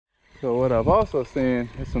So what I've also seen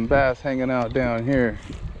is some bass hanging out down here.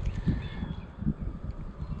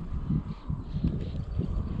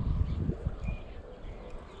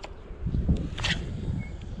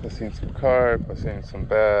 I've seen some carp, I've seen some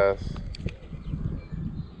bass.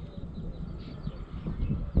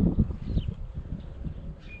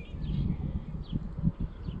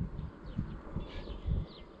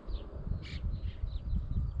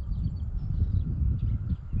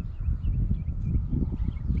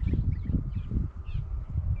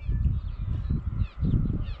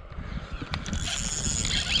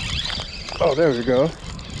 Oh, there we go.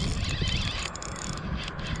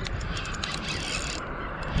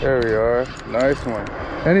 There we are. Nice one.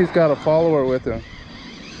 And he's got a follower with him.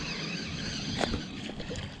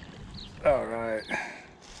 All right.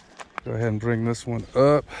 Go ahead and bring this one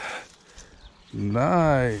up.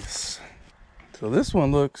 Nice. So this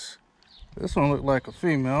one looked like a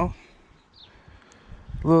female.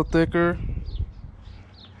 A little thicker.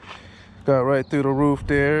 Got right through the roof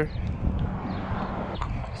there.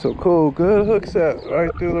 So cool, good hook set right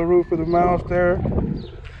through the roof of the mouth there.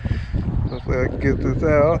 Hopefully I can get this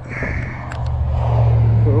out.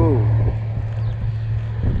 Cool.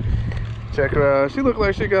 Check her out. She looked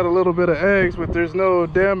like she got a little bit of eggs, but there's no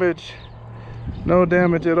damage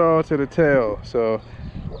at all to the tail. So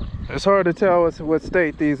it's hard to tell what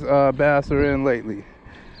state these bass are in lately.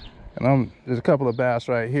 And there's a couple of bass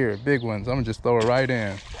right here, big ones. I'm gonna just throw it right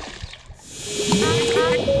in.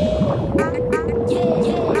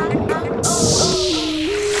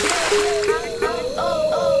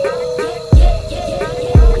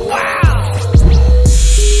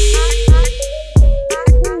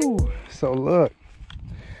 So look,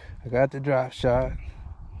 I got the drop shot,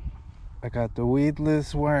 I got the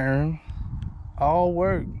weedless worm, all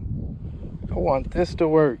work. I want this to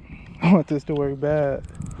work. I want this to work bad.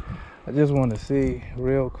 I just want to see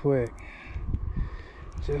real quick,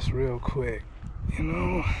 just real quick, you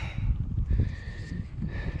know.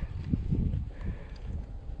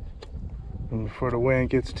 And before the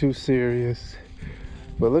wind gets too serious.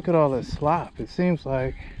 But look at all this slop. It seems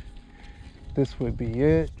like this would be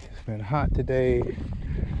it. It's been hot today.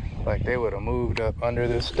 Like they would have moved up under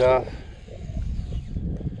this stuff.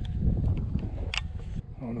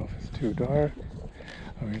 I don't know if it's too dark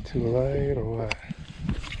or too light or what.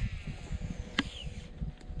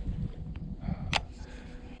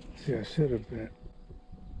 See, I should have been.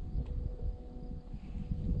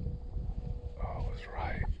 Oh, I was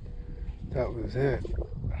right. That was it.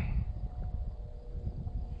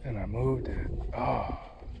 And I moved it. Oh,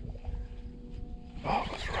 I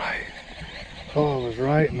was right. Oh, I was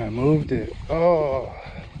right and I moved it. Oh,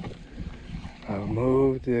 I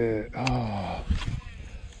moved it. Oh.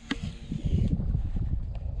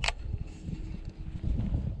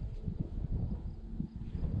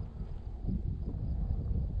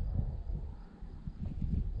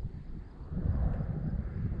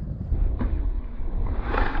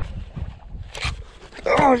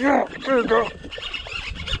 Oh yeah, there you go.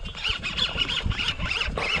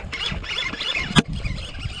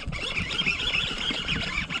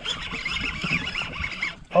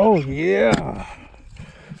 Oh yeah.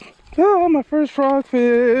 Oh, my first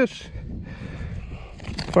frogfish.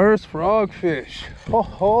 First frogfish. Ho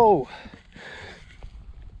ho.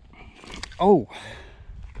 Oh.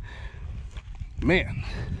 Man.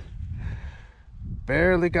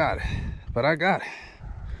 Barely got it, but I got it.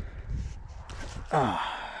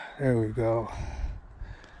 Ah, there we go.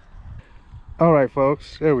 All right,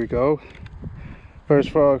 folks, there we go. First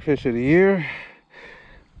frogfish of the year.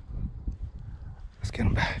 Let's get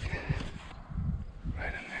him back.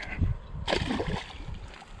 Right in there.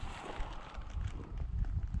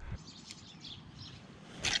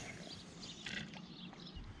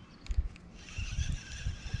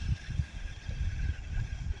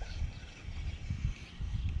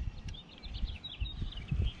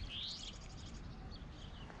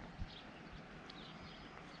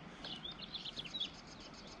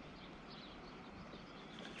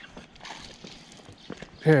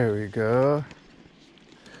 There we go.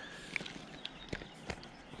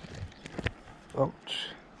 Ouch.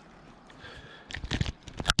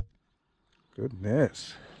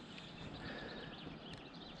 Goodness.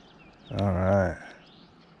 All right.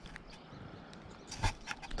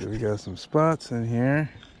 We got some spots in here.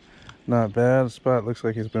 Not bad. The spot looks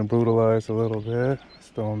like he's been brutalized a little bit. Let's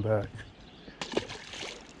throw him back.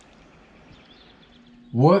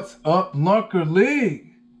 What's up, Lunker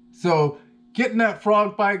League? So, getting that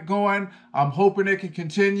frog bite going. I'm hoping it can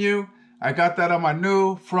continue. I got that on my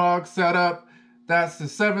new frog setup. That's the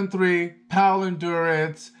 7.3 Pal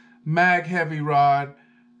Endurance Mag Heavy Rod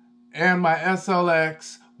and my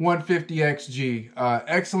SLX 150 XG.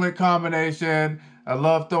 Excellent combination. I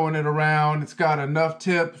love throwing it around. It's got enough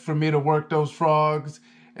tip for me to work those frogs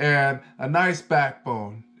and a nice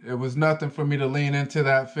backbone. It was nothing for me to lean into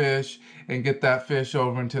that fish and get that fish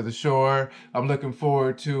over into the shore. I'm looking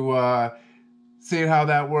forward to seeing how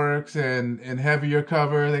that works and heavier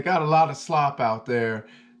cover. They got a lot of slop out there.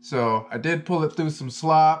 So I did pull it through some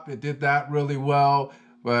slop. It did that really well,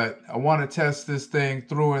 but I want to test this thing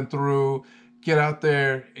through and through, get out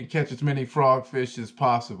there and catch as many frogfish as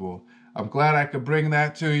possible. I'm glad I could bring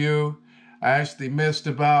that to you. I actually missed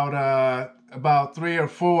about 3 or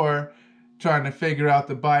 4 trying to figure out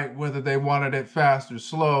the bite, whether they wanted it fast or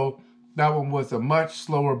slow. That one was a much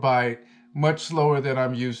slower bite, much slower than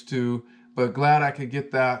I'm used to, but glad I could get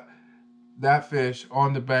that fish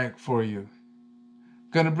on the bank for you.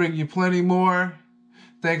 Gonna bring you plenty more.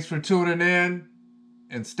 Thanks for tuning in,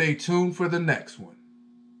 and stay tuned for the next one.